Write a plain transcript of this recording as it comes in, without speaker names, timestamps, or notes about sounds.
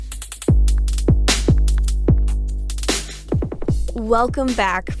Welcome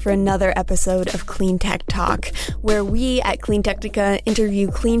back for another episode of Clean Tech Talk, where we at Clean Technica interview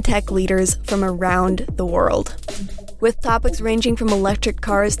clean tech leaders from around the world. With topics ranging from electric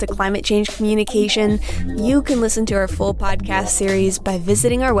cars to climate change communication, you can listen to our full podcast series by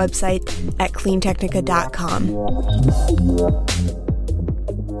visiting our website at cleantechnica.com.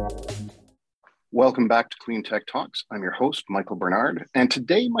 Welcome back to Clean Tech Talks. I'm your host, Michael Bernard, and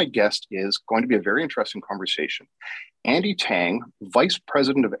today my guest is going to be a very interesting conversation. Andy Tang, Vice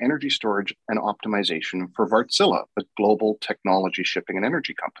President of Energy Storage and Optimization for Wärtsilä, the global technology shipping and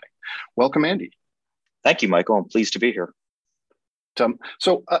energy company. Welcome, Andy. Thank you, Michael. I'm pleased to be here. I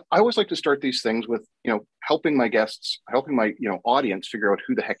always like to start these things with, helping my audience figure out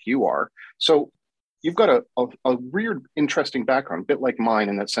who the heck you are. So you've got a weird, interesting background, a bit like mine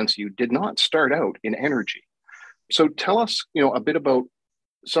in that sense. You did not start out in energy. So tell us, a bit about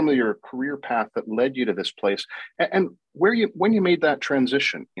some of your career path that led you to this place and when you made that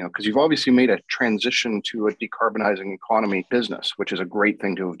transition, because you've obviously made a transition to a decarbonizing economy business, which is a great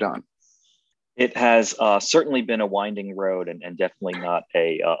thing to have done. It has certainly been a winding road and definitely not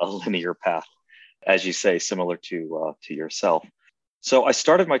a linear path, as you say, similar to yourself. So I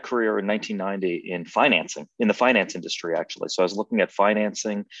started my career in 1990 in financing, in the finance industry, actually. So I was looking at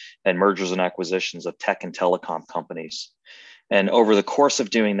financing and mergers and acquisitions of tech and telecom companies. And over the course of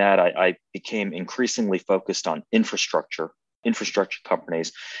doing that, I became increasingly focused on infrastructure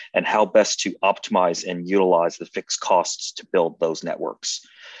companies and how best to optimize and utilize the fixed costs to build those networks.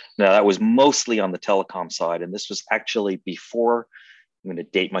 Now, that was mostly on the telecom side. And this was actually before, I'm going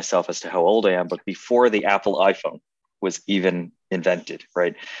to date myself as to how old I am, but before the Apple iPhone was even invented,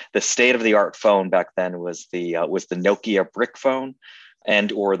 right? The state-of-the-art phone back then was the Nokia brick phone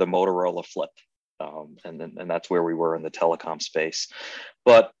and or the Motorola Flip. And that's where we were in the telecom space.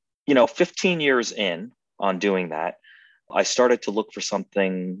 But, 15 years in on doing that, I started to look for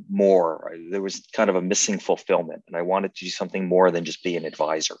something more. There was kind of a missing fulfillment, and I wanted to do something more than just be an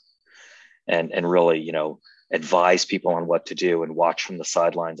advisor and really, advise people on what to do and watch from the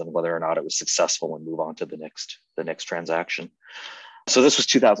sidelines on whether or not it was successful and move on to the next transaction. So this was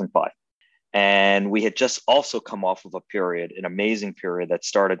 2005. And we had just also come off of an amazing period that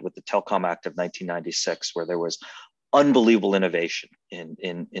started with the Telecom Act of 1996, where there was unbelievable innovation in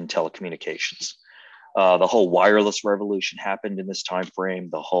telecommunications. The whole wireless revolution happened in this time frame.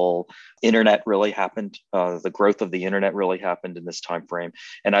 The whole internet really happened. The growth of the internet really happened in this time frame.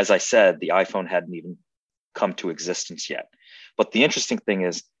 And as I said, the iPhone hadn't even come to existence yet. But the interesting thing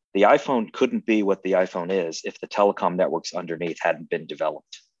is the iPhone couldn't be what the iPhone is if the telecom networks underneath hadn't been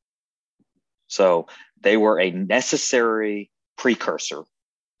developed. So they were a necessary precursor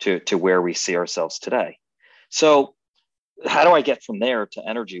to where we see ourselves today. So how do I get from there to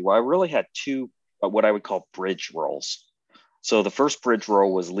energy? Well, I really had two, what I would call bridge roles. So the first bridge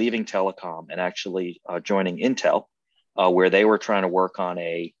role was leaving telecom and actually joining Intel, where they were trying to work on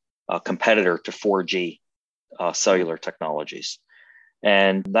a competitor to 4G cellular technologies.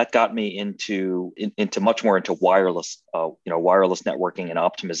 And that got me into much more into wireless, wireless networking and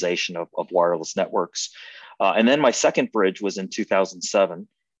optimization of wireless networks. And then my second bridge was in 2007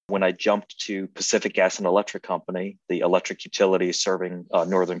 when I jumped to Pacific Gas and Electric Company, the electric utility serving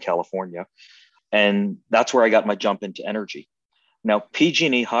Northern California. And that's where I got my jump into energy. Now,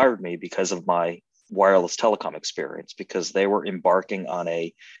 PG&E hired me because of my wireless telecom experience, because they were embarking on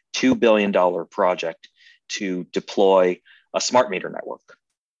a $2 billion project to deploy a smart meter network.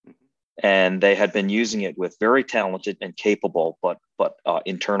 And they had been using it with very talented and capable, but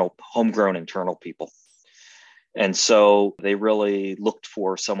homegrown internal people. And so they really looked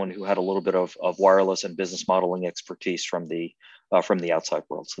for someone who had a little bit of wireless and business modeling expertise from the outside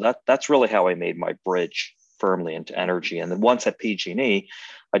world. So that's really how I made my bridge firmly into energy. And then once at PG&E,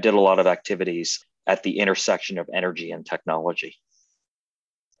 I did a lot of activities at the intersection of energy and technology.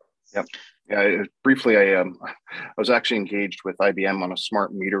 Yep. Yeah, briefly, I was actually engaged with IBM on a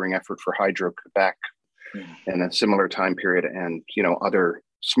smart metering effort for Hydro-Quebec in a similar time period, and other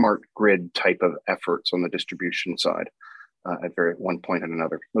smart grid type of efforts on the distribution side at one point and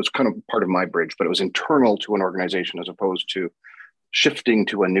another. It was kind of part of my bridge, but it was internal to an organization as opposed to shifting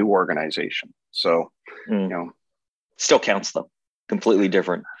to a new organization. So, still counts though. Completely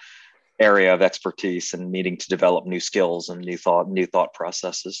different area of expertise and needing to develop new skills and new thought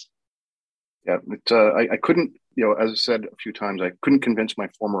processes. Yeah, I couldn't, as I said a few times, I couldn't convince my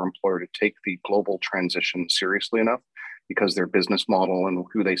former employer to take the global transition seriously enough, because their business model and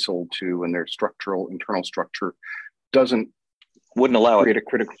who they sold to and their internal structure wouldn't allow it. Doesn't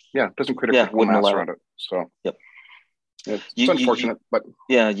create a critical mass around it. So, yep. It's unfortunate, but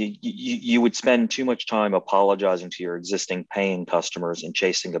yeah, you would spend too much time apologizing to your existing paying customers and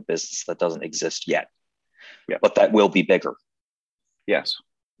chasing a business that doesn't exist yet, yeah, but that will be bigger. Yes,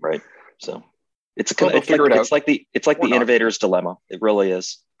 right. So it's like the innovator's dilemma. It really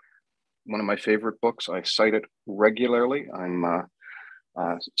is. One of my favorite books. I cite it regularly. I'm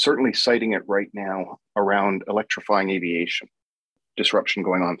certainly citing it right now around electrifying aviation, disruption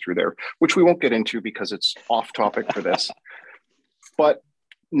going on through there, which we won't get into because it's off topic for this. But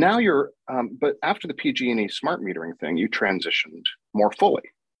now but after the PG&E smart metering thing, you transitioned more fully.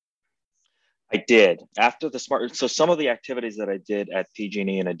 I did after the smart. So some of the activities that I did at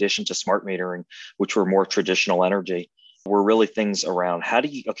PG&E, in addition to smart metering, which were more traditional energy, were really things around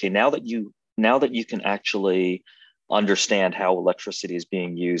now that you can actually understand how electricity is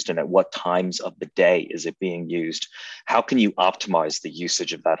being used and at what times of the day is it being used, how can you optimize the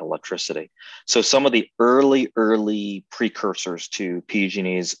usage of that electricity? So some of the early precursors to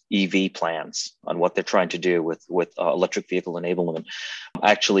PG&E's EV plans on what they're trying to do with electric vehicle enablement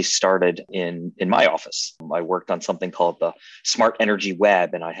actually started in my office. I worked on something called the Smart Energy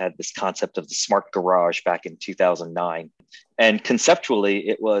Web, and I had this concept of the smart garage back in 2009. And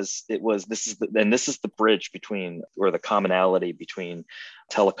conceptually, this is the bridge between, or the commonality between,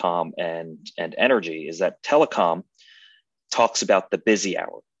 telecom and energy, is that telecom talks about the busy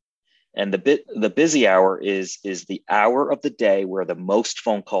hour. And the busy hour is the hour of the day where the most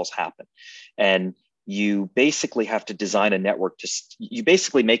phone calls happen. And you basically have to design a network you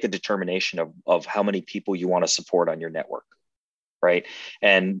basically make a determination of how many people you want to support on your network. Right.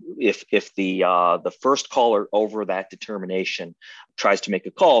 And if the first caller over that determination tries to make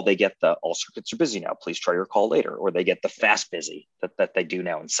a call, they get the all circuits are busy now, please try your call later, or they get the fast busy that they do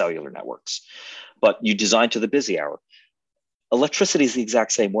now in cellular networks. But you design to the busy hour. Electricity is the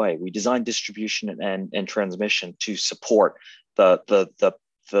exact same way. We design distribution and transmission to support the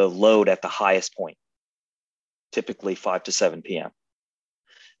load at the highest point, typically 5 to 7 p.m.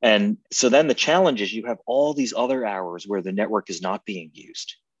 And so then the challenge is you have all these other hours where the network is not being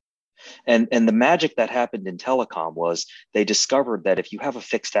used. And the magic that happened in telecom was they discovered that if you have a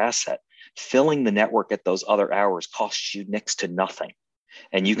fixed asset, filling the network at those other hours costs you next to nothing.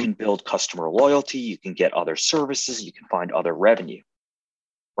 And you can build customer loyalty, you can get other services, you can find other revenue,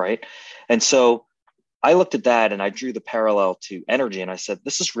 right? And so I looked at that and I drew the parallel to energy, and I said,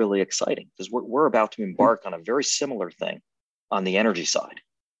 this is really exciting because we're about to embark on a very similar thing on the energy side.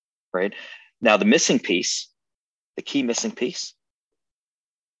 Right now, the key missing piece,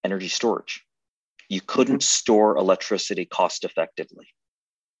 energy storage. You couldn't store electricity cost effectively.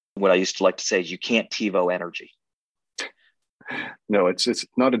 What I used to like to say is you can't TiVo energy. No, it's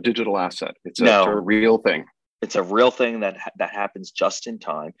not a digital asset. It's a real thing. It's a real thing that happens just in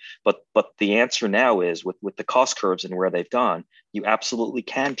time. But the answer now is with the cost curves and where they've gone, you absolutely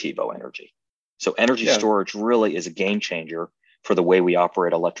can TiVo energy. So energy storage really is a game changer for the way we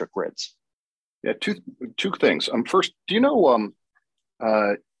operate electric grids. Yeah, two things. First, do you know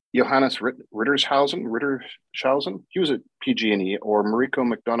Johannes Rittershausen? He was at PG&E, or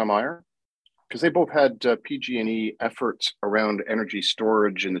Mariko McDonough Meyer, because they both had PG&E efforts around energy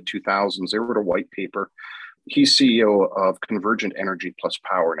storage in the 2000s. They wrote a white paper. He's CEO of Convergent Energy Plus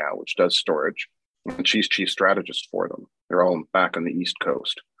Power now, which does storage, and she's chief strategist for them. They're all back on the East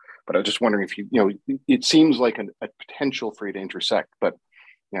Coast. But I was just wondering if it seems like a potential for you to intersect, but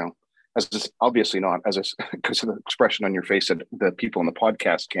as this, obviously not, because of the expression on your face that the people on the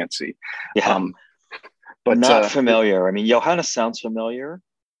podcast can't see. Yeah, but not familiar. I mean, Johannes sounds familiar.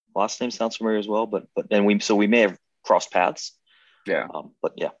 Last name sounds familiar as well, but we may have crossed paths. Yeah,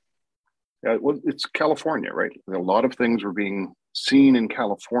 but yeah. Yeah, well, it's California, right? A lot of things were being seen in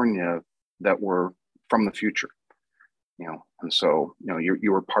California that were from the future. And so,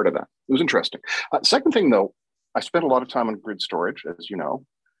 you were part of that. It was interesting. Second thing, though, I spent a lot of time on grid storage, as you know,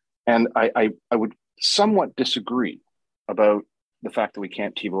 and I would somewhat disagree about the fact that we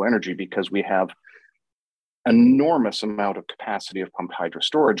can't TiVo energy because we have enormous amount of capacity of pumped hydro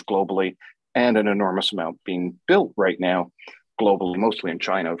storage globally and an enormous amount being built right now globally, mostly in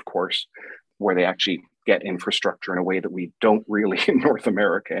China, of course, where they actually get infrastructure in a way that we don't really in North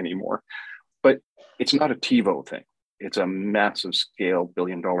America anymore. But it's not a TiVo thing. It's a massive scale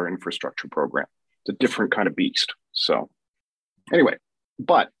billion-dollar infrastructure program. It's a different kind of beast. So anyway,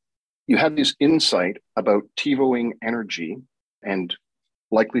 but you have this insight about TiVoing energy, and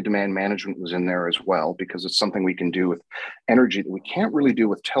likely demand management was in there as well, because it's something we can do with energy that we can't really do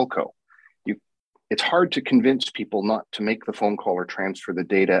with telco. It's hard to convince people not to make the phone call or transfer the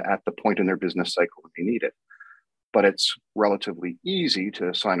data at the point in their business cycle when they need it. But it's relatively easy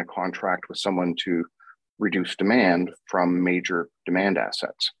to sign a contract with someone to reduce demand from major demand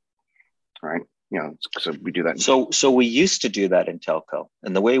assets, right? So we do that. So we used to do that in telco,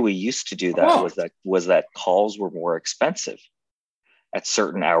 and the way we used to do that was that calls were more expensive at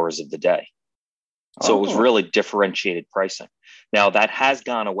certain hours of the day. So it was really differentiated pricing. Now that has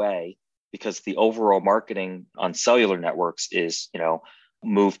gone away because the overall marketing on cellular networks is,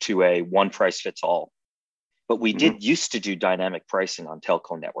 moved to a one price fits all. But we did used to do dynamic pricing on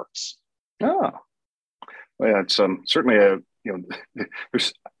telco networks. Oh, well, it's certainly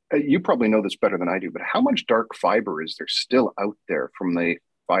there's. You probably know this better than I do, but how much dark fiber is there still out there from the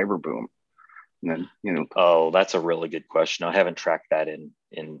fiber boom? And then, Oh, that's a really good question. I haven't tracked that in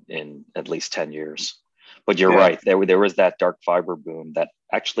at least 10 years. But you're right. There was that dark fiber boom that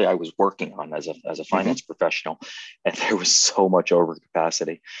actually I was working on as a finance professional, and there was so much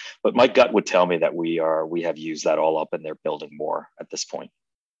overcapacity. But my gut would tell me that we have used that all up, and they're building more at this point.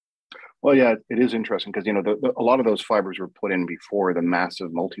 Well, yeah, it is interesting because, a lot of those fibers were put in before the massive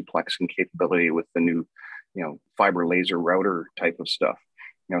multiplexing capability with the new, fiber laser router type of stuff.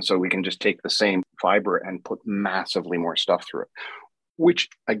 So we can just take the same fiber and put massively more stuff through it, which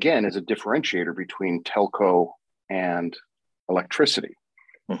again is a differentiator between telco and electricity.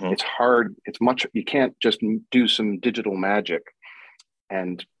 It's hard. You can't just do some digital magic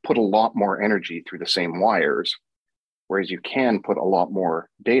and put a lot more energy through the same wires, whereas you can put a lot more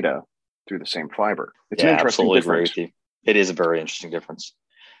data through the same fiber. It's an interesting difference. Agree with you. It is a very interesting difference.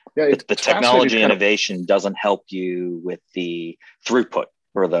 Yeah, the technology innovation doesn't help you with the throughput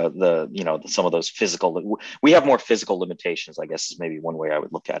or the some of those physical. We have more physical limitations, I guess, is maybe one way I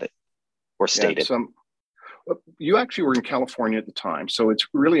would look at it or state it. You actually were in California at the time, so it's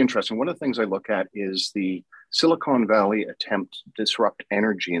really interesting. One of the things I look at is the Silicon Valley attempt to disrupt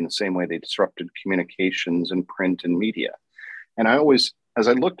energy in the same way they disrupted communications and print and media. And I always, as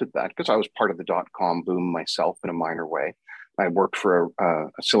I looked at that, because I was part of the dot-com boom myself in a minor way, I worked for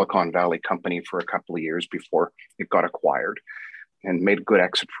a Silicon Valley company for a couple of years before it got acquired and made a good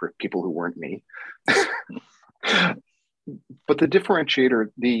exit for people who weren't me. But the differentiator,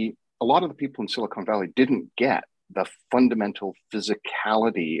 a lot of the people in Silicon Valley didn't get the fundamental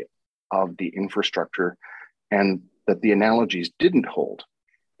physicality of the infrastructure, and that the analogies didn't hold.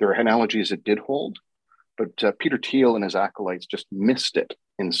 There are analogies that did hold, but Peter Thiel and his acolytes just missed it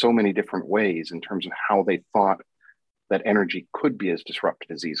in so many different ways in terms of how they thought that energy could be as disrupted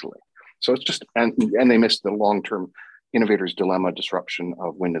as easily. So it's just, and they missed the long-term innovator's dilemma disruption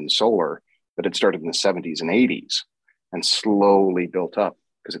of wind and solar that had started in the 70s and 80s and slowly built up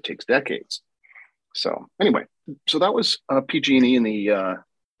because it takes decades. So anyway, so that was PG&E in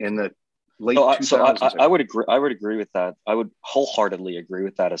the late 2000s. So I would agree. I would agree with that. I would wholeheartedly agree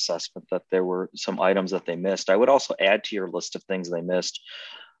with that assessment that there were some items that they missed. I would also add to your list of things they missed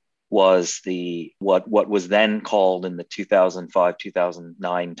was what was then called in the 2005-2009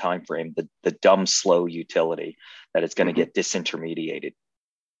 timeframe the dumb slow utility that is going to get disintermediated,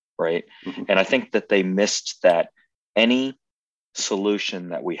 right? And I think that they missed that any solution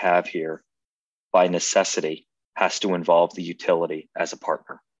that we have here by necessity has to involve the utility as a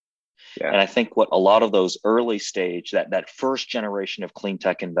partner. Yeah. And I think what a lot of those early stage, that first generation of clean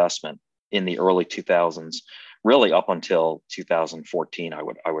tech investment in the early 2000s, really up until 2014, I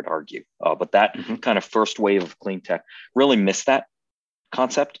would argue, but that kind of first wave of clean tech really missed that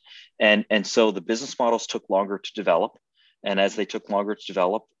concept, and so the business models took longer to develop, and as they took longer to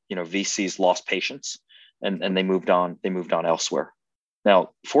develop, VCs lost patience, and they moved on elsewhere.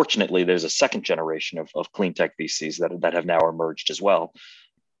 Now, fortunately, there's a second generation of clean tech VCs that have now emerged as well,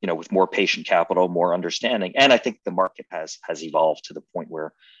 with more patient capital, more understanding, and I think the market has evolved to the point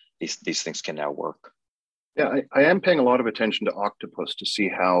where these things can now work. Yeah, I am paying a lot of attention to Octopus to see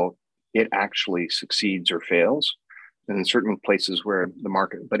how it actually succeeds or fails. And in certain places where the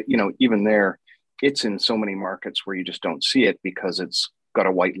market, but even there, it's in so many markets where you just don't see it because it's got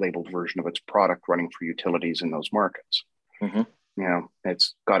a white labeled version of its product running for utilities in those markets.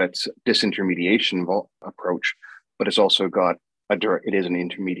 It's got its disintermediation approach, but it's also got it is an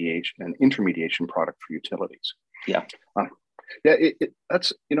intermediation product for utilities. Yeah.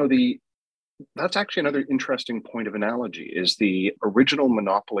 That's actually another interesting point of analogy is the original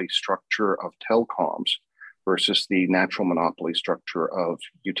monopoly structure of telecoms versus the natural monopoly structure of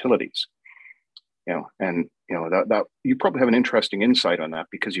utilities. That you probably have an interesting insight on that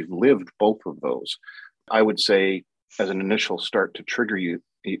because you've lived both of those. I would say as an initial start to trigger you,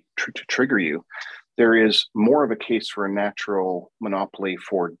 there is more of a case for a natural monopoly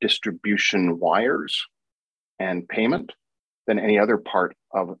for distribution wires and payment than any other part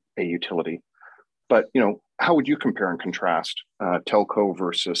of a utility. But, how would you compare and contrast telco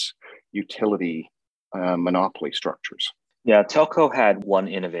versus utility monopoly structures. Yeah, telco had one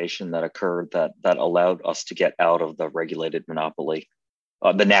innovation that occurred that allowed us to get out of the regulated monopoly,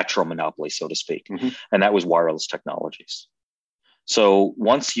 the natural monopoly, so to speak, and that was wireless technologies. So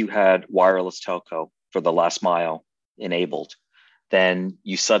once you had wireless telco for the last mile enabled, then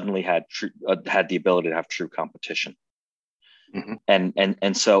you suddenly had the ability to have true competition. And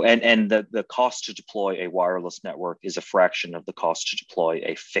the cost to deploy a wireless network is a fraction of the cost to deploy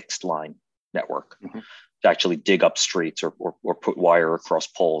a fixed line network. To actually dig up streets or put wire across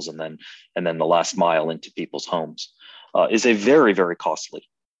poles and then the last mile into people's homes is a very, very costly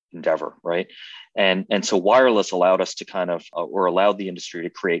endeavor, right? And so wireless allowed us to kind of or allowed the industry to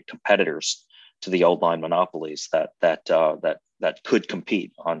create competitors to the old line monopolies that could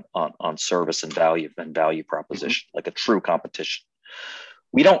compete on service and value proposition, like a true competition.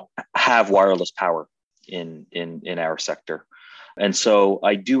 We don't have wireless power in our sector, and so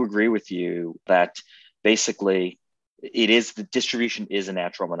I do agree with you that basically the distribution is a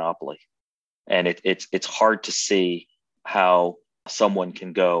natural monopoly, and it's hard to see how someone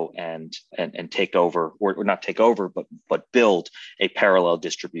can go and take over or not take over but build a parallel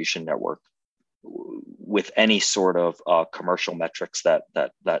distribution network with any sort of commercial metrics that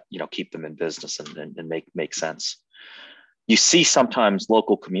keep them in business and make sense. You see sometimes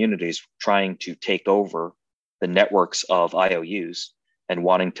local communities trying to take over the networks of IOUs and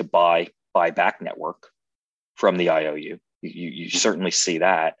wanting to buy back network from the IOU. You certainly see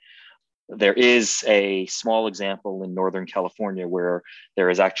that. There is a small example in Northern California where there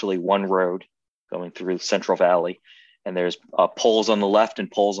is actually one road going through Central Valley, and there's poles on the left and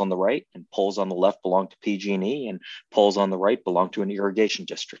poles on the right, and poles on the left belong to PG&E and poles on the right belong to an irrigation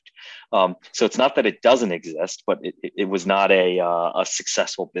district. So it's not that it doesn't exist, but it was not a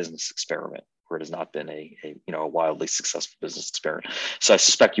successful business experiment, or it has not been a wildly successful business experiment. So I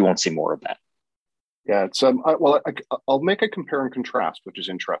suspect you won't see more of that. Yeah, it's I'll make a compare and contrast, which is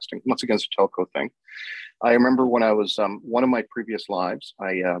interesting. Once again, it's a telco thing. I remember when I was one of my previous lives,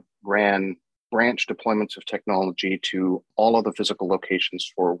 I ran branch deployments of technology to all of the physical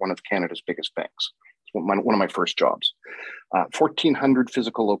locations for one of Canada's biggest banks. It's one of my first jobs. 1,400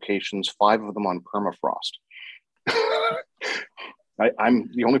 physical locations, 5 of them on permafrost.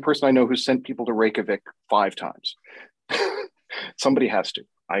 I'm the only person I know who sent people to Reykjavik 5 times. Somebody has to.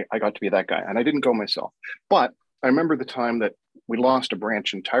 I got to be that guy, and I didn't go myself. But I remember the time that we lost a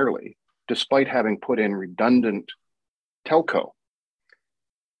branch entirely, despite having put in redundant telco.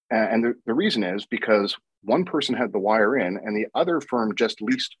 And the reason is because one person had the wire in, and the other firm just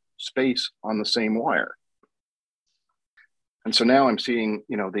leased space on the same wire. And so now I'm seeing,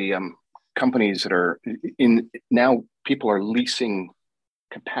 the companies that are now people are leasing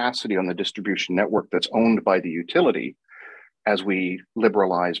capacity on the distribution network that's owned by the utility, as we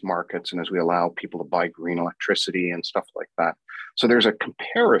liberalize markets and as we allow people to buy green electricity and stuff like that. So there's a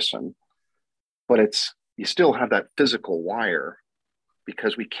comparison, but you still have that physical wire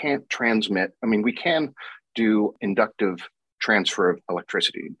because we can't transmit. I mean, we can do inductive transfer of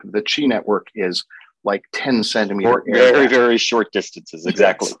electricity. The Qi network is like 10 centimeter. Very, very short distances.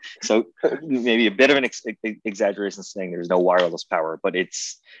 Exactly. Yes. So maybe a bit of an exaggeration saying there's no wireless power, but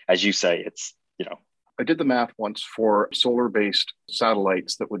it's, as you say, it's, I did the math once for solar-based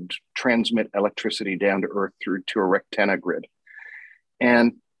satellites that would transmit electricity down to Earth through to a Rectena grid.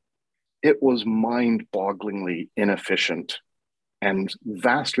 And it was mind-bogglingly inefficient and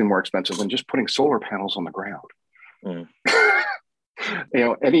vastly more expensive than just putting solar panels on the ground.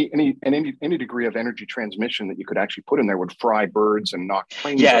 Any degree of energy transmission that you could actually put in there would fry birds and knock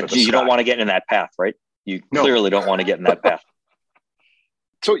planes out of the sky. You don't want to get in that path, right? You clearly don't want to get in that path.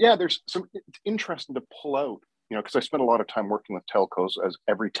 So yeah, it's interesting to pull out, because I spent a lot of time working with telcos, as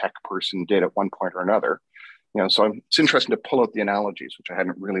every tech person did at one point or another. So it's interesting to pull out the analogies, which I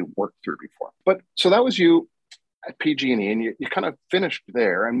hadn't really worked through before. But so that was you at PG&E, and you kind of finished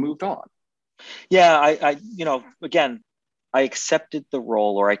there and moved on. Yeah, again, I accepted the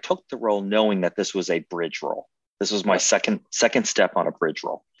role, or I took the role knowing that this was a bridge role. This was my second step on a bridge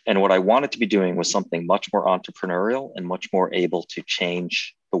role. And what I wanted to be doing was something much more entrepreneurial and much more able to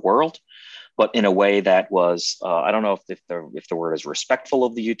change the world, but in a way that was, I don't know if the word is respectful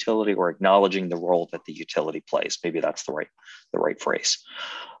of the utility or acknowledging the role that the utility plays. Maybe that's the right phrase.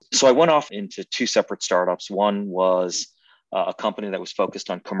 So I went off into 2 separate startups. One was a company that was focused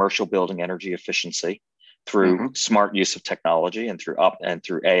on commercial building energy efficiency through smart use of technology and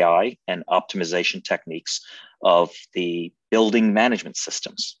through AI and optimization techniques of the building management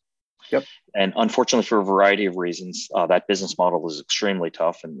systems. Yep. And unfortunately, for a variety of reasons, that business model was extremely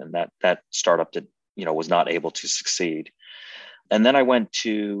tough, and that startup was not able to succeed. And then I went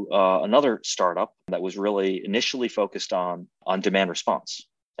to another startup that was really initially focused on demand response.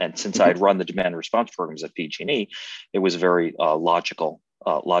 And since I had run the demand response programs at PG&E, it was a very logical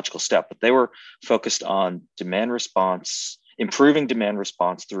step. But they were focused on demand response, improving demand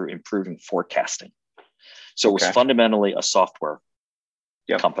response through improving forecasting. So it was fundamentally a software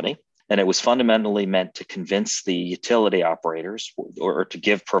company. And it was fundamentally meant to convince the utility operators or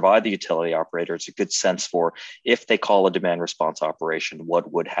to provide the utility operators a good sense for if they call a demand response operation,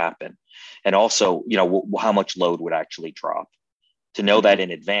 what would happen. And also, how much load would actually drop, to know that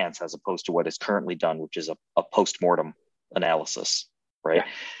in advance, as opposed to what is currently done, which is a post-mortem analysis, right?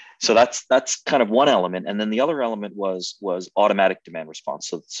 Yeah. So that's kind of one element. And then the other element was automatic demand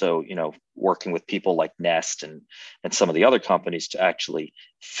response. So working with people like Nest and some of the other companies to actually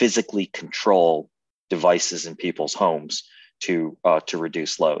physically control devices in people's homes to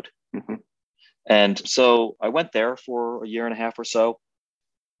reduce load. Mm-hmm. And so I went there for a year and a half or so.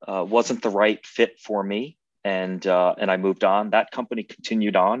 Wasn't the right fit for me. And I moved on. That company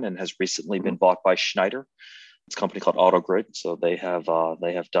continued on and has recently been bought by Schneider. It's a company called AutoGrid. So they have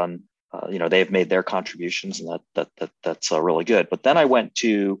done, they have made their contributions, and that's really good. But then I went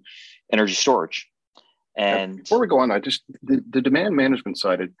to energy storage. And before we go on, the demand management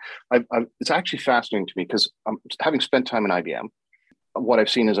side, it's actually fascinating to me because having spent time in IBM, what I've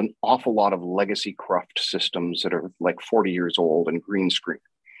seen is an awful lot of legacy Cruft systems that are like 40 years old and green screen,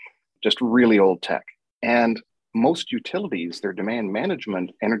 just really old tech. And most utilities, their demand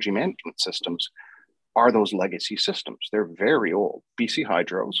management, energy management systems are those legacy systems. They're very old. BC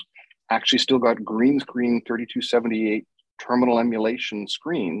Hydro's actually still got green screen 3278 terminal emulation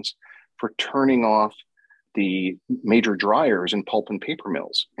screens for turning off the major dryers in pulp and paper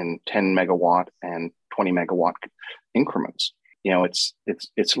mills in 10 megawatt and 20 megawatt increments.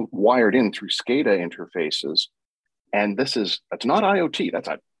 It's wired in through SCADA interfaces. And it's not IoT. That's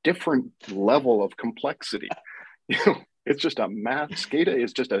a different level of complexity. It's just a SCADA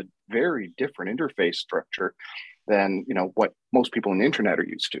is just a very different interface structure than what most people on the internet are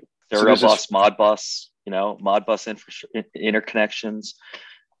used to. Serial bus, Modbus, interconnections,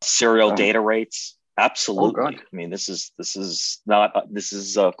 serial data rates. Absolutely. I mean, this is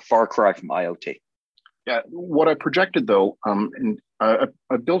a far cry from IoT. Yeah. What I projected though, I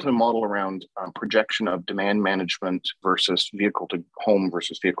built a model around projection of demand management versus vehicle to home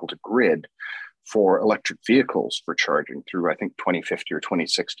versus vehicle to grid for electric vehicles for charging through, I think, 2050 or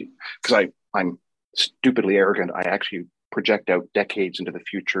 2060. Because I'm stupidly arrogant. I actually project out decades into the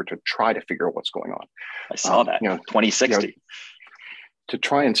future to try to figure out what's going on. I saw that, 2060. To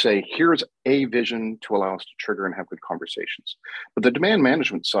try and say, here's a vision to allow us to trigger and have good conversations. But the demand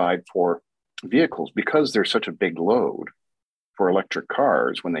management side for vehicles, because there's such a big load for electric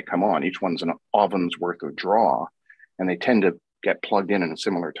cars when they come on, each one's an oven's worth of draw, and they tend to get plugged in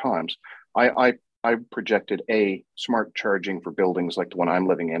similar times. I projected smart charging for buildings like the one I'm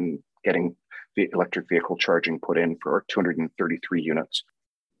living in, getting the electric vehicle charging put in for 233 units.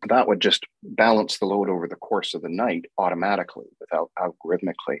 That would just balance the load over the course of the night automatically without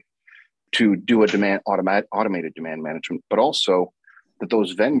algorithmically to do automated demand management, but also that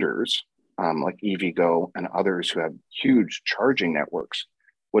those vendors like EVgo and others who have huge charging networks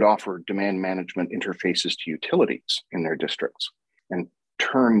would offer demand management interfaces to utilities in their districts and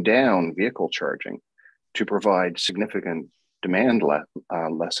turn down vehicle charging to provide significant demand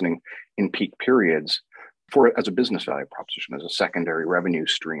lessening in peak periods as a business value proposition, as a secondary revenue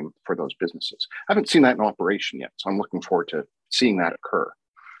stream for those businesses. I haven't seen that in operation yet, so I'm looking forward to seeing that occur.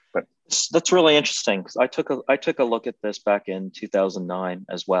 But that's really interesting because I took a look at this back in 2009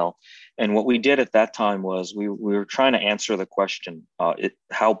 as well, and what we did at that time was we were trying to answer the question: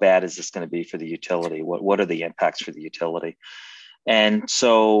 how bad is this going to be for the utility? What are the impacts for the utility? And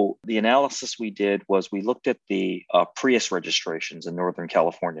so the analysis we did was we looked at the Prius registrations in Northern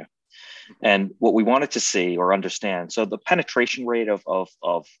California. And what we wanted to see or understand, so the penetration rate of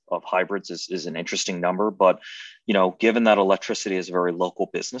hybrids is an interesting number, but given that electricity is a very local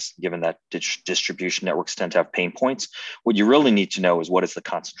business, given that distribution networks tend to have pain points, what you really need to know is what is the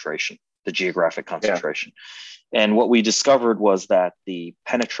concentration, the geographic concentration. Yeah. And what we discovered was that the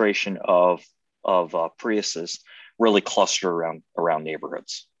penetration of Priuses really cluster around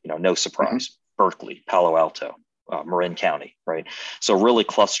neighborhoods. No surprise. Mm-hmm. Berkeley, Palo Alto, Marin County, right? So really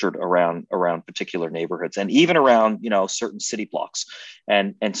clustered around particular neighborhoods and even around certain city blocks.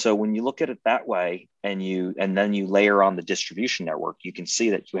 And so when you look at it that way, and then you layer on the distribution network, you can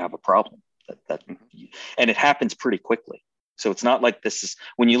see that you have a problem. And it happens pretty quickly. So it's not like this is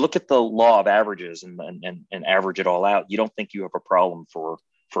when you look at the law of averages and average it all out, you don't think you have a problem for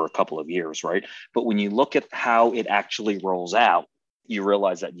for a couple of years, right? But when you look at how it actually rolls out, you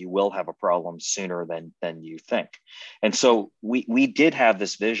realize that you will have a problem sooner than you think. And so we did have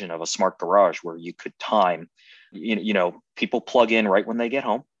this vision of a smart garage where you could time, people plug in right when they get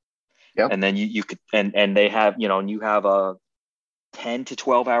home. Yeah. And then you could, and they have, and you have a 10 to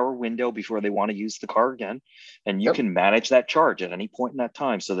 12 hour window before they want to use the car again. And you can manage that charge at any point in that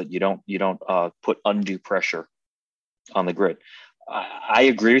time so that you don't put undue pressure on the grid. I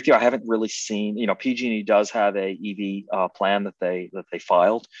agree with you. I haven't really seen, PG&E does have a EV plan that they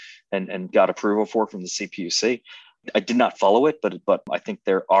filed and got approval for from the CPUC. I did not follow it, but I think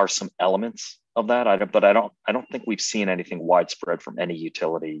there are some elements of that. I don't think we've seen anything widespread from any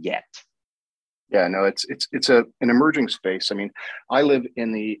utility yet. Yeah, no, it's an emerging space. I mean, I live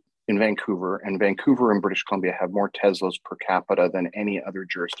in Vancouver, and Vancouver and British Columbia have more Teslas per capita than any other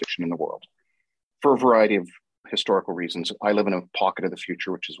jurisdiction in the world, for a variety of historical reasons. I live in a pocket of the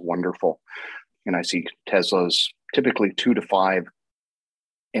future, which is wonderful, and I see Teslas typically 2 to 5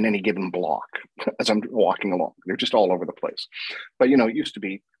 in any given block as I'm walking along. They're just all over the place. But it used to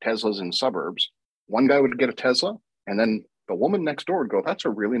be Teslas in suburbs. One guy would get a Tesla, and then the woman next door would go, "That's a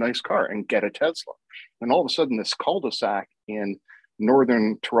really nice car," and get a Tesla. And all of a sudden, this cul-de-sac in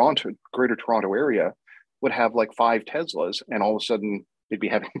northern Toronto, greater Toronto area, would have like 5 Teslas, and all of a sudden they'd be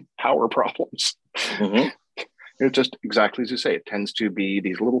having power problems. Mm-hmm. It's just exactly as you say. It tends to be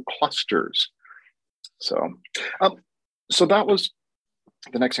these little clusters. So that was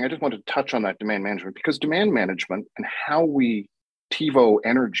the next thing. I just wanted to touch on that demand management, because demand management and how we TiVo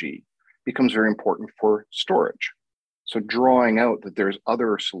energy becomes very important for storage. So drawing out that there's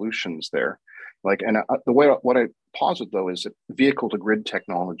other solutions there, what I posit though is that vehicle to grid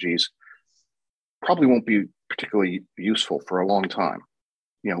technologies probably won't be particularly useful for a long time,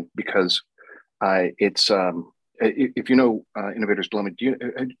 because it's if Innovator's Dilemma.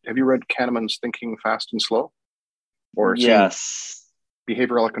 Have you read Kahneman's Thinking Fast and Slow, or yes,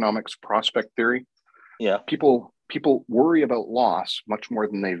 behavioral economics prospect theory? Yeah, people worry about loss much more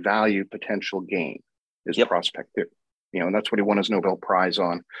than they value potential gain. Is prospect theory. And that's what he won his Nobel Prize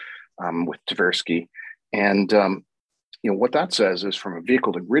on with Tversky. And, what that says is, from a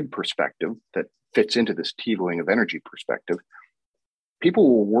vehicle to grid perspective that fits into this TiVoing of energy perspective, people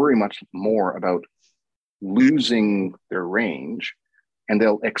will worry much more about losing their range, and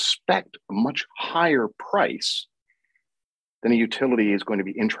they'll expect a much higher price than a utility is going to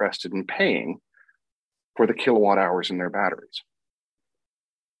be interested in paying for the kilowatt hours in their batteries.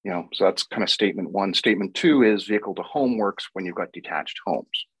 So that's kind of statement one. Statement two is vehicle to home works when you've got detached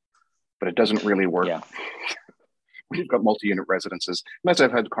homes, but it doesn't really work when you've got multi-unit residences. And as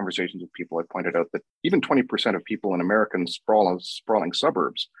I've had conversations with people, I've pointed out that even 20% of people in American sprawling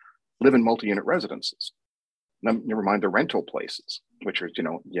suburbs live in multi-unit residences. Never mind the rental places, which are,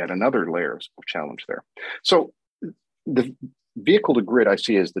 yet another layer of challenge there. So the vehicle to grid I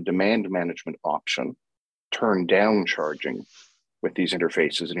see as the demand management option, turn down charging with these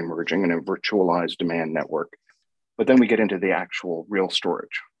interfaces and emerging in a virtualized demand network. But then we get into the actual real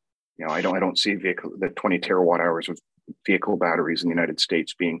storage. I don't see the 20 terawatt hours of vehicle batteries in the United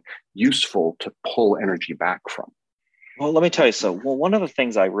States being useful to pull energy back from. Well, let me tell you. One of the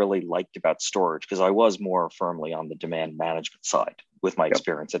things I really liked about storage, because I was more firmly on the demand management side with my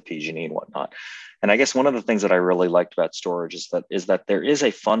experience at PG&E and whatnot. And I guess one of the things that I really liked about storage is that there is a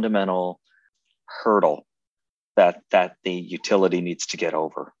fundamental hurdle that the utility needs to get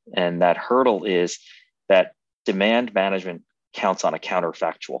over. And that hurdle is that demand management counts on a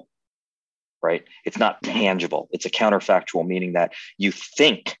counterfactual, right? It's not tangible. It's a counterfactual, meaning that you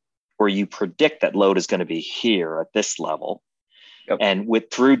think or you predict that load is going to be here at this level. Yep. And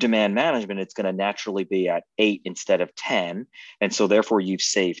through demand management, it's going to naturally be at 8 instead of 10. And so therefore you've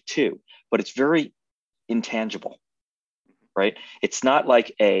saved 2, but it's very intangible, right? It's not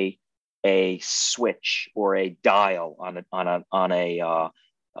like a switch or a dial on a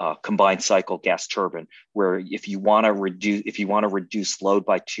combined cycle gas turbine, where if you want to reduce load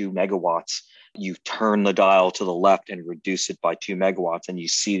by 2 megawatts, you turn the dial to the left and reduce it by 2 megawatts, and you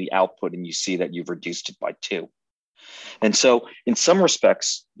see the output and you see that you've reduced it by 2. And so in some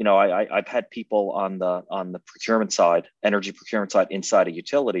respects, I've had people on the procurement side, energy procurement side inside a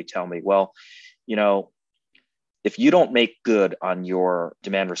utility tell me, well, if you don't make good on your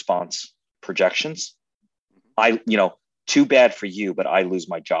demand response projections, too bad for you, but I lose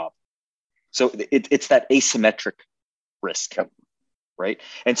my job. So it's that asymmetric risk, right?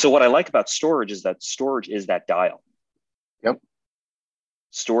 And so what I like about storage is that storage is that dial. Yep.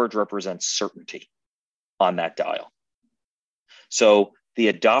 Storage represents certainty on that dial. So the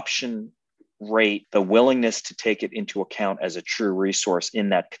adoption rate, the willingness to take it into account as a true resource in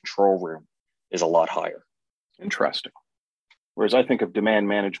that control room is a lot higher. Interesting. Whereas I think of demand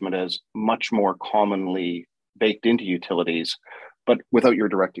management as much more commonly baked into utilities, but without your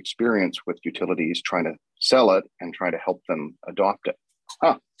direct experience with utilities trying to sell it and trying to help them adopt it.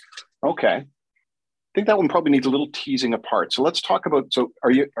 Huh. Okay. I think that one probably needs a little teasing apart. So let's talk about, so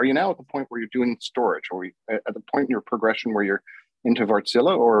are you now at the point where you're doing storage? Are we at the point in your progression where you're into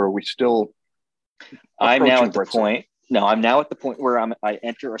Wärtsilä, or are we still I'm now at the Wärtsilä? point, no, I'm now at the point where I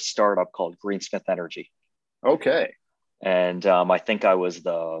enter a startup called Greensmith Energy. Okay. And I think I was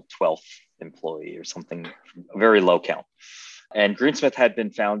the 12th employee or something, very low count. And Greensmith had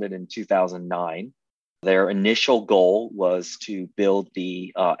been founded in 2009. Their initial goal was to build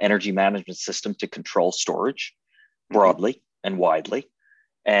the energy management system to control storage broadly and widely.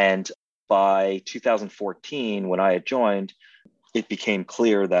 And by 2014, when I had joined, it became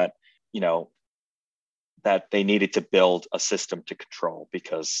clear that, that they needed to build a system to control,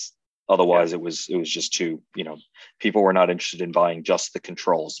 because otherwise it was just too, people were not interested in buying just the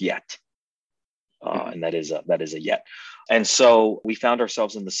controls yet. And that is a yet. And so we found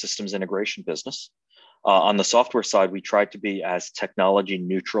ourselves in the systems integration business. On the software side, we tried to be as technology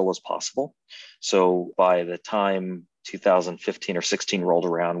neutral as possible. So by the time 2015 or 16 rolled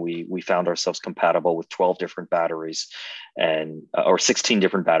around, we found ourselves compatible with 12 different batteries or 16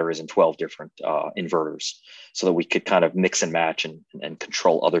 different batteries and 12 different inverters, so that we could kind of mix and match and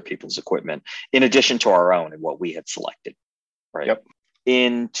control other people's equipment in addition to our own and what we had selected. Right. Yep.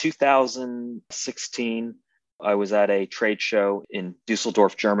 In 2016, I was at a trade show in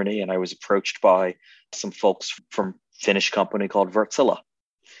Dusseldorf, Germany, and I was approached by some folks from Finnish company called Wärtsilä.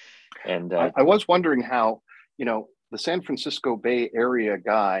 And I was wondering how, the San Francisco Bay Area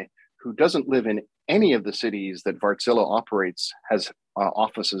guy who doesn't live in any of the cities that Wärtsilä operates, has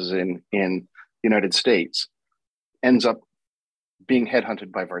offices in the United States, ends up being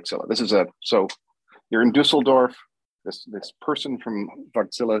headhunted by Wärtsilä. So you're in Dusseldorf. This person from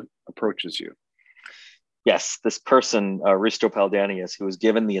Wärtsilä approaches you. Yes, this person, Risto Paldanius, who was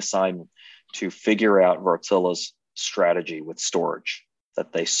given the assignment to figure out Wärtsilä's strategy with storage,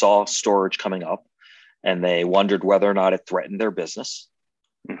 that they saw storage coming up and they wondered whether or not it threatened their business.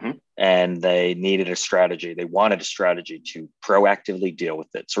 Mm-hmm. And they needed a strategy. They wanted a strategy to proactively deal with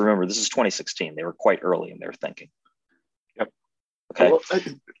it. So remember, this is 2016. They were quite early in their thinking. Yep. Okay. Well,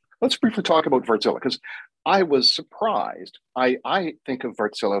 let's briefly talk about Wärtsilä, because I was surprised. I think of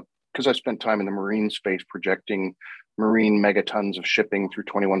Wärtsilä because I spent time in the marine space projecting marine megatons of shipping through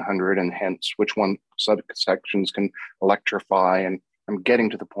 2100, and hence which one subsections can electrify. And I'm getting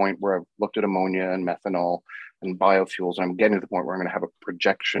to the point where I've looked at ammonia and methanol and biofuels. And I'm getting to the point where I'm going to have a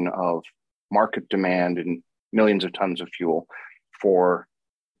projection of market demand in millions of tons of fuel for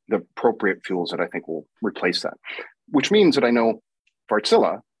the appropriate fuels that I think will replace that, which means that I know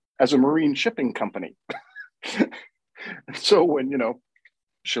Wärtsilä as a marine shipping company. So when,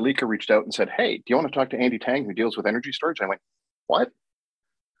 Shalika reached out and said, "Hey, do you want to talk to Andy Tang, who deals with energy storage?" I went, "What?"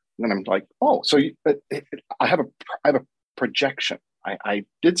 And then I'm like, "Oh, so I have a projection." I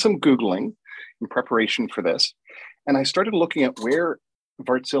did some Googling in preparation for this, and I started looking at where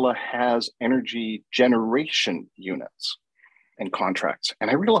Wärtsilä has energy generation units and contracts,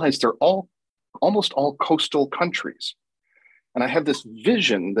 and I realized they're almost all coastal countries. And I have this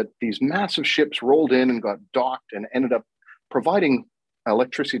vision that these massive ships rolled in and got docked and ended up providing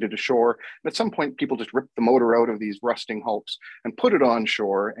electricity to shore. And at some point, people just ripped the motor out of these rusting hulks and put it on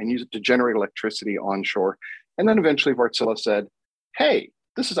shore and use it to generate electricity on shore. And then eventually Wärtsilä said, "Hey,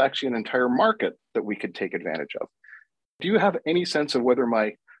 this is actually an entire market that we could take advantage of." Do you have any sense of whether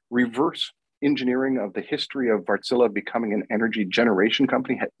my reverse engineering of the history of Wärtsilä becoming an energy generation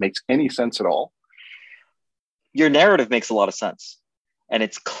company makes any sense at all? Your narrative makes a lot of sense, and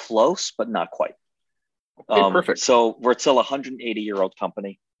it's close, but not quite. Okay, perfect. So Wärtsilä, 180-year-old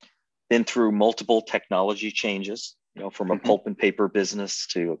company, been through multiple technology changes, from a pulp and paper business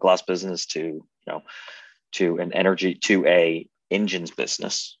to a glass business to a engines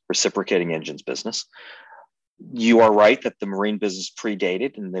business, reciprocating engines business. You are right that the marine business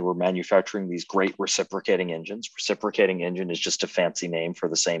predated, and they were manufacturing these great reciprocating engines. Reciprocating engine is just a fancy name for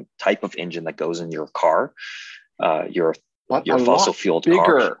the same type of engine that goes in your car, your fossil fueled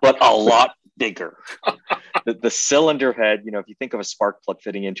car, but a lot bigger. The cylinder head, if you think of a spark plug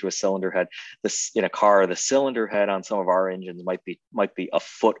fitting into a cylinder head, in a car, the cylinder head on some of our engines might be a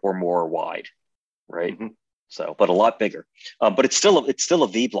foot or more wide, right? Mm-hmm. So, but a lot bigger. But it's still a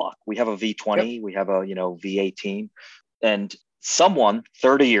V block. We have a V20, yep. We have a V18, and someone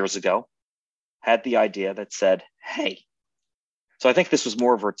 30 years ago had the idea that said, "Hey, So I think this was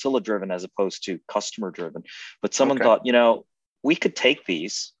more Wärtsilä driven as opposed to customer driven. But someone Okay. thought, you know, we could take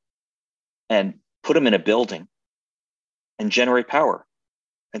these and put them in a building and generate power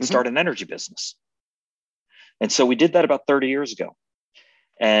and start an energy business. And so we did that about 30 years ago.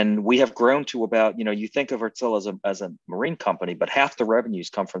 And we have grown to about, you know, you think of Wärtsilä as a marine company, but half the revenues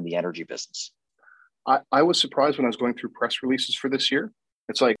come from the energy business. I was surprised when I was going through press releases for this year.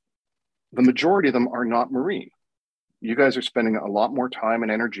 It's like the majority of them are not marine. You guys are spending a lot more time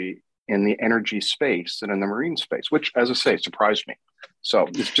and energy in the energy space than in the marine space, which, as I say, surprised me. So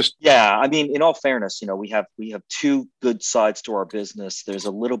it's just, yeah. I mean, in all fairness, you know, we have two good sides to our business. There's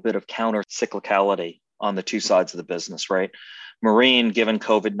a little bit of counter cyclicality on the two sides of the business, right? Marine, given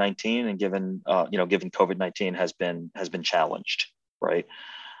COVID-19 and given COVID-19 has been challenged, right?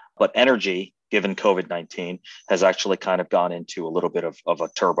 But energy, given COVID-19, has actually kind of gone into a little bit of a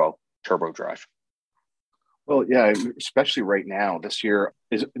turbo drive. well, yeah, especially right now, this year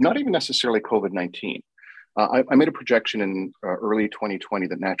is not even necessarily COVID-19. I made a projection in early 2020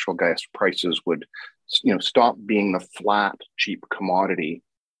 that natural gas prices would, stop being the flat, cheap commodity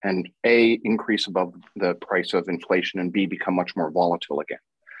and A, increase above the price of inflation, and B, become much more volatile again.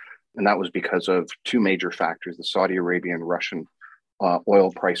 And that was because of two major factors: the Saudi Arabian Russian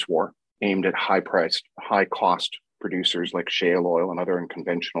oil price war aimed at high cost producers like shale oil and other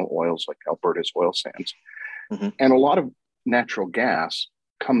unconventional oils like Alberta's oil sands. Mm-hmm. And a lot of natural gas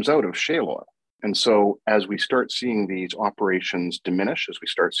comes out of shale oil. And so as we start seeing these operations diminish, as we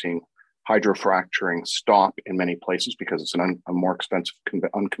start seeing hydrofracturing stop in many places because it's a more expensive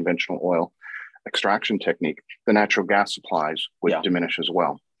unconventional oil extraction technique, the natural gas supplies would diminish as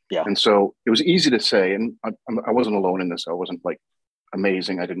well. Yeah. And so it was easy to say, and I wasn't alone in this. I wasn't like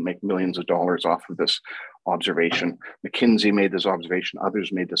amazing. I didn't make millions of dollars off of this observation. McKinsey made this observation.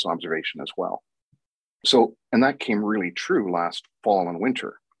 Others made this observation as well. So, and that came really true last fall and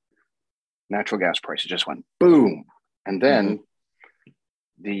winter. Natural gas prices just went boom. And then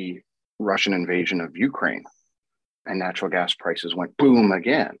the Russian invasion of Ukraine, and natural gas prices went boom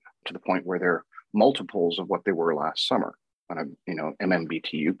again, to the point where they're multiples of what they were last summer on a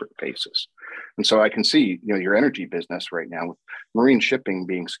MMBTU basis. And so I can see your energy business right now with marine shipping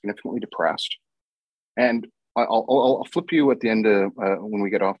being significantly depressed. And I'll flip you at the end of when we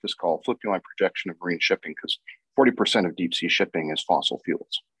get off this call, flip you my projection of marine shipping, because 40% of deep sea shipping is fossil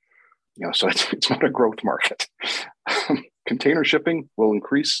fuels. So it's not a growth market. Container shipping will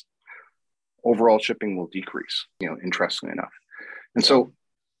increase. Overall shipping will decrease, interestingly enough. And so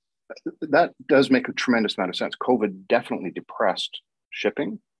that does make a tremendous amount of sense. COVID definitely depressed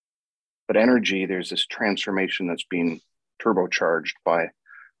shipping, but energy, there's this transformation that's been turbocharged by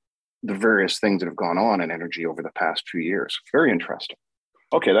the various things that have gone on in energy over the past few years. Very interesting.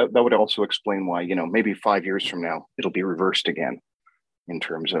 Okay, that would also explain why, maybe 5 years from now, it'll be reversed again in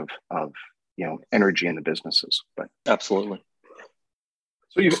terms of energy in the businesses. But absolutely.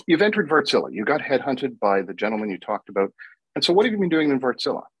 So you've entered Wärtsilä. You got headhunted by the gentleman you talked about. And so what have you been doing in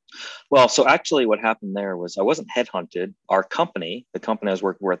Wärtsilä? Well, so actually what happened there was I wasn't headhunted. Our company, the company I was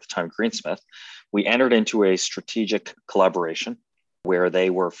working for at the time, Greensmith, we entered into a strategic collaboration where they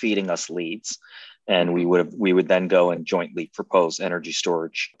were feeding us leads. And we would then go and jointly propose energy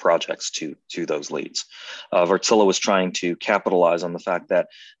storage projects to those leads. Wärtsilä was trying to capitalize on the fact that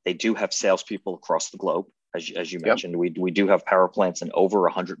they do have salespeople across the globe. As you mentioned, we do have power plants in over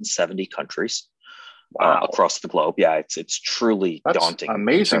 170 countries across the globe. Yeah, it's truly daunting.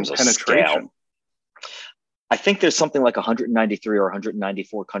 Amazing in terms of penetration. Scale. I think there's something like 193 or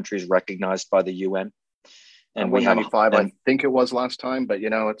 194 countries recognized by the UN. And we have 195, I think it was last time, but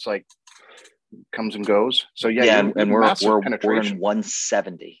it's like comes and goes. So and we're penetration. in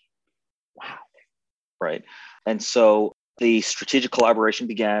 170. Wow. Right. And so the strategic collaboration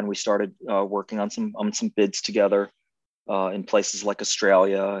began. We started working on some bids together in places like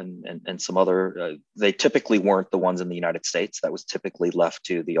Australia and some other. They typically weren't the ones in the United States. That was typically left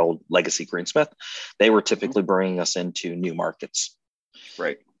to the old legacy Greensmith. They were typically bringing us into new markets.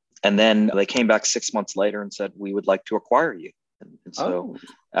 Right. And then they came back 6 months later and said, "We would like to acquire you." And so,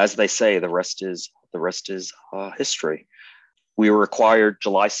 as they say, the rest is history. We were acquired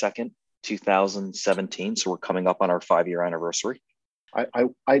July 2nd, 2017. So we're coming up on our 5-year anniversary.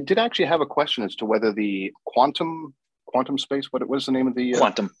 I did actually have a question as to whether the quantum space, what was the name of the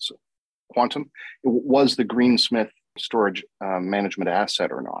quantum was the Greensmith storage management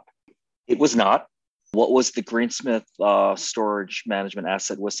asset or not? It was not. What was the Greensmith storage management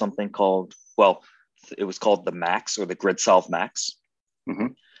asset was something called, it was called the Max, or the GridSolve Max.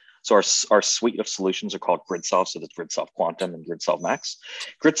 Mm-hmm. So our suite of solutions are called GridSoft. So there's GridSoft Quantum and GridSoft Max.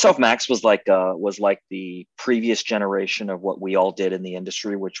 GridSoft Max was like the previous generation of what we all did in the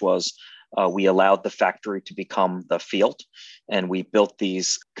industry, which was we allowed the factory to become the field, and we built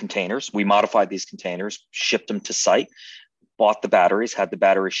these containers. We modified these containers, shipped them to site, bought the batteries, had the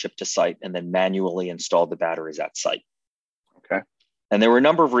batteries shipped to site, and then manually installed the batteries at site. Okay. And there were a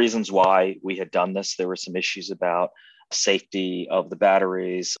number of reasons why we had done this. There were some issues about safety of the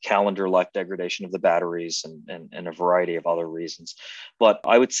batteries, calendar life degradation of the batteries, and a variety of other reasons. But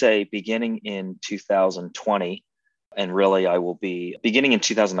I would say beginning in 2020, and really I will be beginning in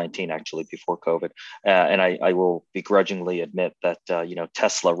 2019, actually, before COVID, and I will begrudgingly admit that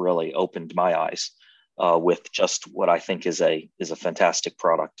Tesla really opened my eyes with just what I think is a fantastic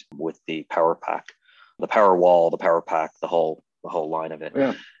product with the Power Pack, the Power Wall, the Power Pack, the whole line of it,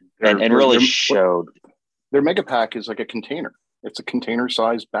 yeah. and really showed. Their Megapack is like a container. It's a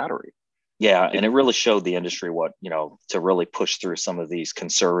container-sized battery. Yeah, and it really showed the industry what, to really push through some of these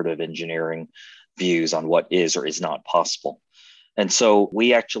conservative engineering views on what is or is not possible. And so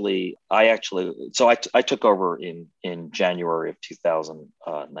I took over in January of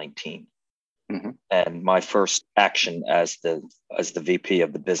 2019. Mm-hmm. And my first action as the VP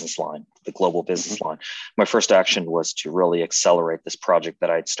of the business line, the global business mm-hmm. line, my first action was to really accelerate this project that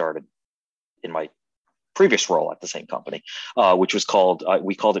I had started in my previous role at the same company, which was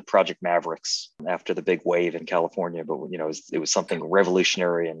we called it Project Mavericks after the big wave in California. But it was something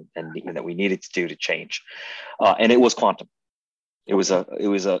revolutionary and that we needed to do to change, and it was quantum. It was a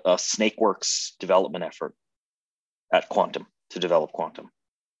Snakeworks development effort at Quantum to develop quantum,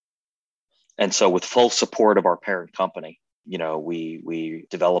 and so with full support of our parent company, we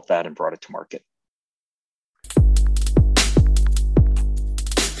developed that and brought it to market.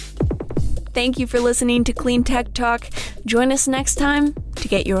 Thank you for listening to Clean Tech Talk. Join us next time to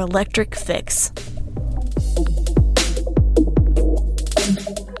get your electric fix.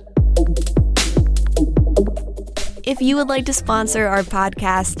 If you would like to sponsor our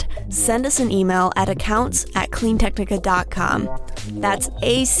podcast, send us an email at accounts@cleantechnica.com. That's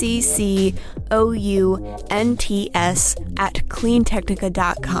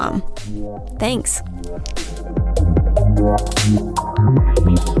ACCOUNTS@cleantechnica.com. Thanks.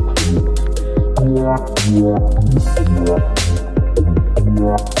 Yeah.